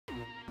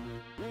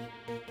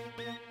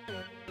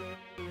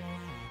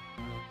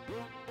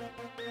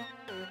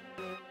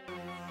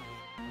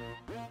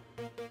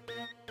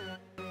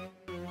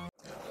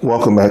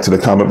Welcome back to the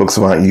Comic Book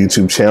Savant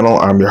YouTube channel.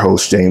 I'm your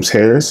host, James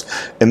Harris.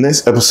 In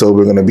this episode,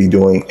 we're going to be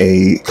doing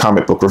a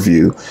comic book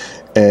review.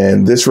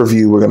 And this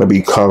review, we're going to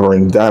be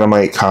covering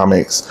Dynamite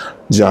Comics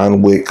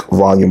John Wick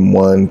Volume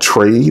 1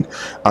 trade.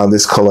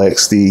 This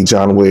collects the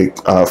John Wick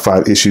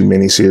 5-issue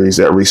miniseries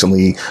that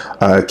recently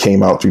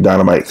came out through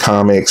Dynamite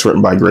Comics,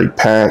 written by Greg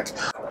Pak.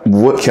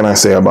 What can I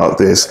say about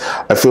this?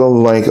 I feel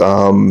like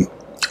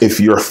if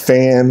you're a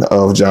fan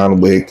of John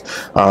Wick,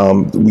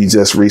 we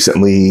just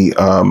recently,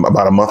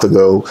 about a month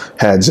ago,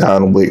 had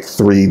John Wick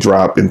 3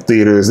 drop in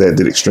theaters that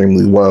did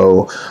extremely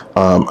well.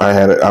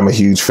 I'm a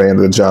huge fan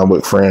of the John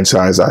Wick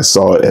franchise. I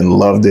saw it and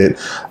loved it.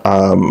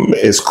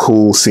 It's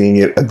cool seeing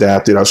it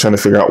adapted. I was trying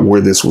to figure out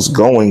where this was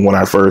going when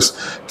I first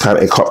kind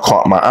of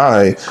caught my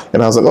eye.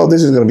 And I was like, oh,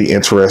 this is going to be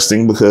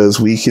interesting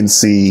because we can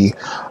see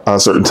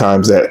certain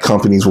times that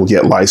companies will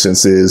get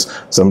licenses.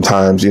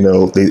 Sometimes,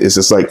 it's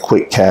just like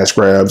quick cash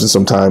grabs, and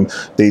sometimes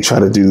they try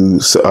to do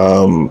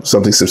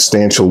something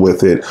substantial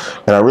with it.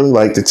 And I really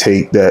like the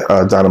take that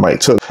Dynamite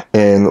took.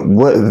 And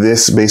what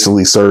this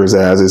basically serves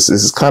as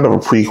is kind of a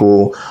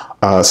prequel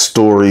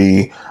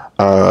story,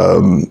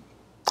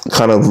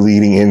 kind of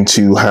leading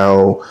into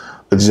how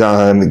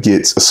John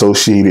gets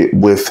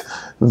associated with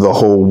the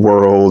whole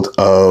world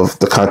of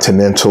the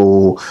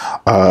Continental,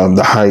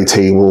 the High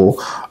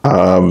Table,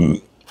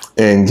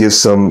 and give us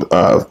some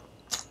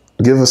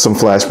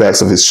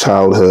flashbacks of his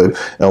childhood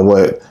and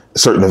what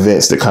certain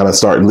events that kind of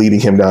start leading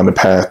him down the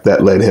path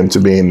that led him to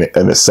being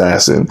an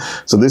assassin.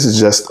 So this is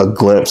just a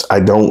glimpse. I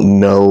don't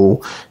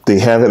know. They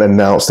haven't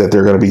announced that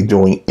they're going to be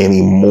doing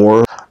any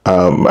more.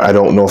 I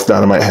don't know if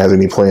Dynamite has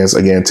any plans,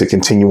 again, to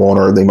continue on,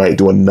 or they might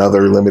do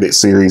another limited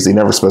series. They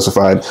never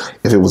specified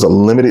if it was a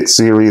limited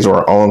series or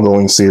an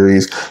ongoing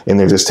series, and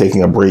they're just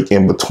taking a break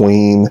in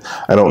between.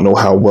 I don't know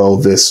how well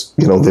this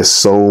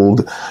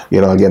sold.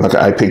 Again, like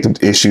I picked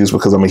up issues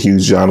because I'm a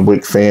huge John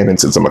Wick fan, and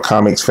since I'm a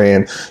comics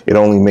fan, it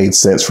only made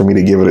sense for me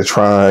to give it a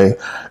try.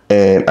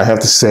 And I have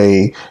to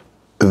say,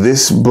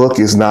 this book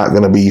is not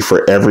going to be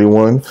for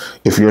everyone.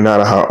 If you're not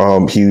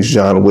a huge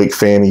John Wick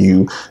fan, and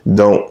you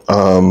don't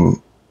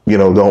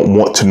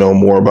want to know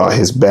more about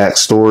his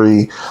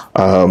backstory,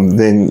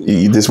 then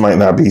this might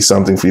not be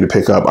something for you to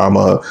pick up. I'm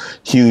a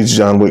huge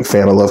John Wick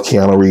fan. I love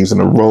Keanu Reeves in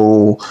the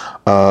role.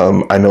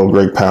 I know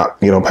Greg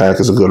Pak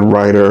is a good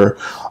writer,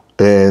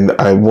 and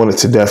I wanted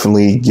to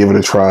definitely give it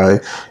a try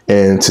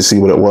and to see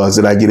what it was.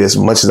 Did I get as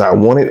much as I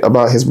wanted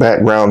about his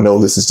background? No,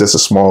 this is just a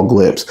small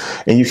glimpse.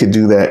 And you could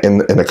do that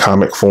in a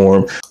comic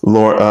form.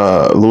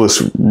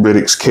 Louis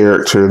Riddick's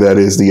character, that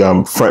is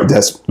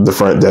the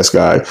front desk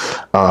guy,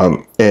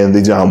 in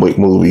the John Wick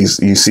movies,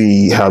 you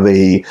see how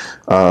they,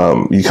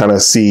 you kind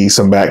of see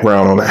some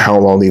background on how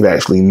long they've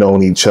actually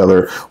known each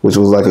other, which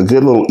was like a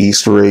good little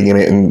Easter egg in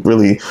it, and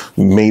really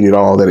made it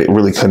all that it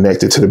really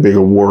connected to the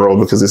bigger world,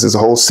 because this is a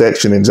whole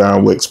section in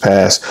John Wick's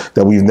past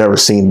that we've never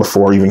seen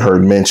before, even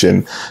heard mentioned.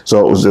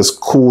 So it was just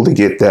cool to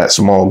get that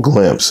small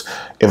glimpse.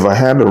 If I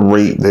had to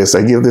rate this,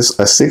 I give this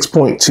a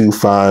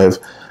 6.25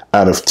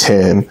 out of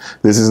 10.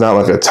 This is not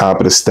like a top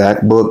of the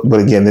stack book,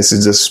 but again, this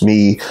is just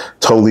me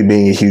totally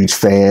being a huge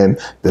fan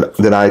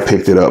that I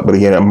picked it up. But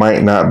again, it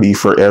might not be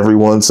for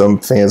everyone. Some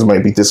fans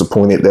might be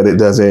disappointed that it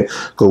doesn't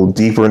go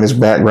deeper in his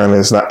background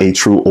and it's not a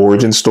true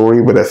origin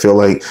story, but I feel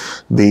like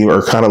they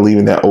are kind of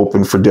leaving that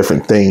open for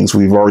different things.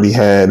 We've already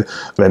had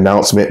an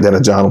announcement that a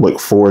John Wick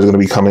 4 is going to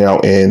be coming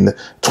out in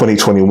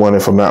 2021,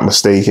 if I'm not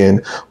mistaken.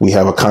 We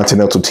have a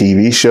Continental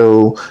TV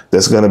show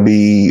that's going to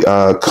be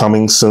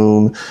coming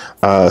soon.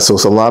 So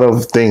it's a lot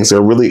of things.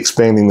 They're really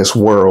expanding this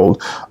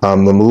world.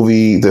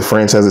 The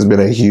franchise has been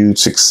a huge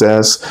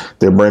success.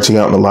 They're branching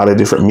out in a lot of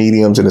different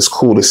mediums, and it's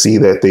cool to see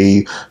that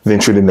they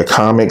ventured into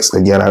comics.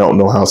 Again, I don't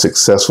know how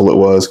successful it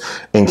was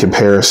in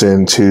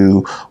comparison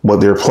to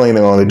what they're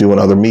planning on to do in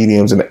other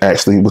mediums, and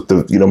actually with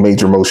the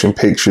major motion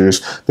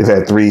pictures, they've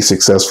had 3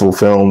 successful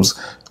films,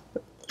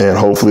 and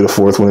hopefully the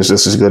 4th one is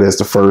just as good as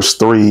the first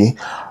 3.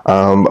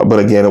 But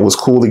again, it was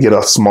cool to get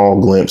a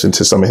small glimpse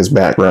into some of his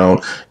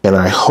background. And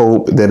I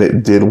hope that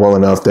it did well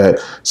enough that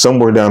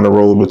somewhere down the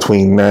road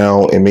between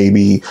now and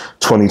maybe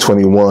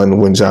 2021,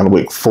 when John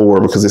Wick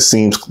 4, because it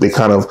seems they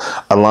kind of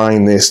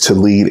align this to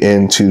lead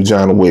into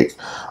John Wick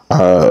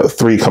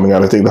 3 coming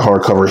out. I think the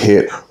hardcover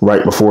hit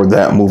right before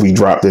that movie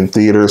dropped in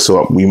theaters,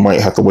 so we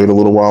might have to wait a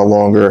little while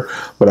longer.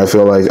 But I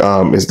feel like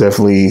it's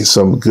definitely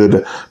some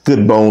good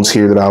bones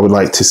here that I would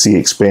like to see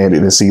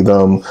expanded and see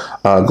them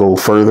go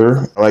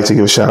further. I'd like to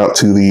give a shout out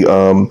to the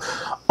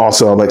I'd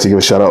like to give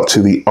a shout out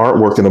to the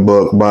artwork in the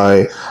book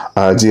by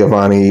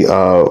Giovanni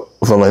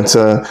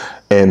Valletta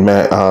and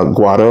Matt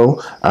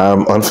Gaudio.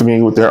 I'm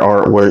unfamiliar with their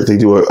artwork. They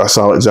do a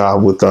solid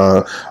job with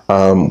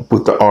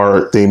the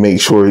art. They make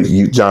sure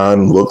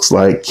John looks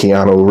like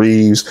Keanu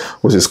Reeves,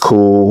 which is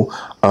cool.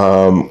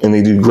 And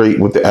they do great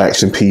with the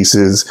action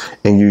pieces,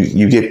 and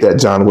you get that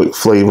John Wick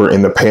flavor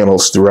in the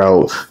panels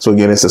throughout. So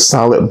again, it's a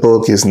solid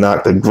book. It's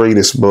not the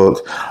greatest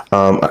book.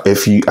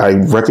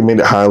 I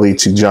recommend it highly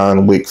to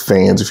John Wick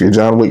fans. If you're a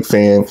John Wick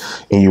fan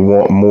and you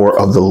want more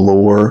of the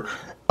lore,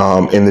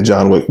 in the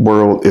John Wick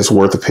world is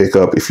worth a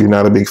pickup. If you're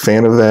not a big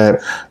fan of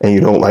that and you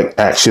don't like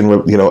action,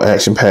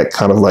 action-packed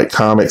kind of like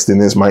comics, then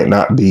this might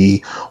not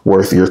be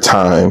worth your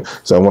time.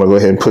 So I want to go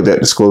ahead and put that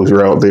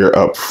disclosure out there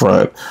up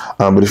front.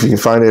 But if you can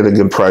find it at a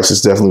good price,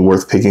 it's definitely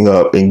worth picking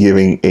up and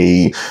giving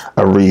a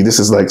read. This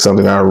is like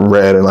something I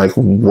read in like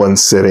one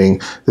sitting.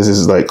 This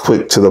is like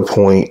quick to the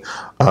point,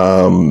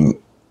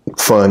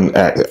 fun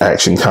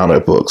action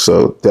comic book.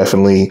 So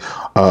definitely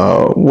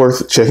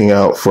worth checking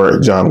out for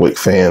John Wick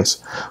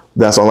fans.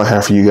 That's all I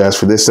have for you guys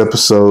for this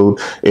episode.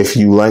 If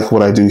you like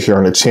what I do here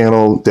on the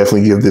channel,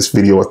 definitely give this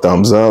video a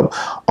thumbs up.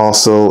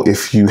 Also,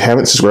 if you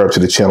haven't subscribed to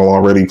the channel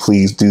already,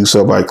 please do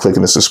so by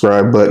clicking the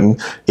subscribe button.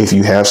 If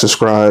you have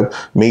subscribed,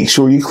 make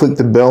sure you click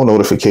the bell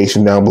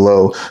notification down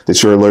below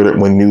that you're alerted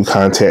when new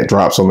content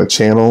drops on the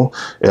channel.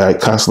 I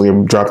constantly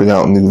am dropping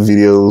out new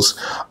videos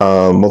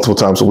multiple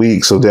times a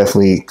week, so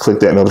definitely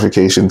click that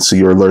notification so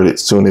you're alerted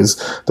as soon as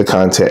the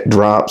content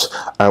drops.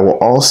 I will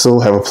also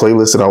have a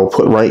playlist that I will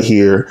put right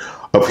here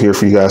up here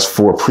for you guys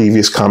for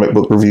previous comic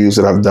book reviews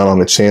that I've done on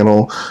the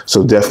channel.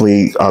 So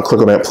definitely click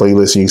on that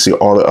playlist and you can see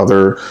all the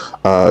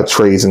other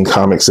trades and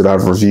comics that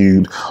I've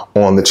reviewed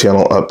on the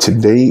channel up to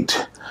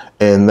date.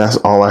 And that's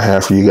all I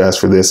have for you guys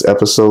for this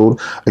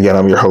episode. Again,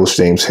 I'm your host,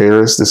 James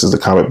Harris. This is the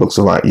Comic Book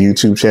Savant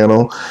YouTube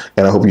channel.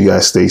 And I hope you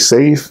guys stay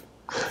safe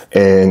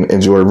and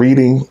enjoy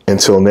reading.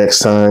 Until next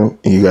time,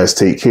 you guys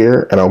take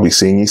care, and I'll be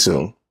seeing you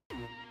soon.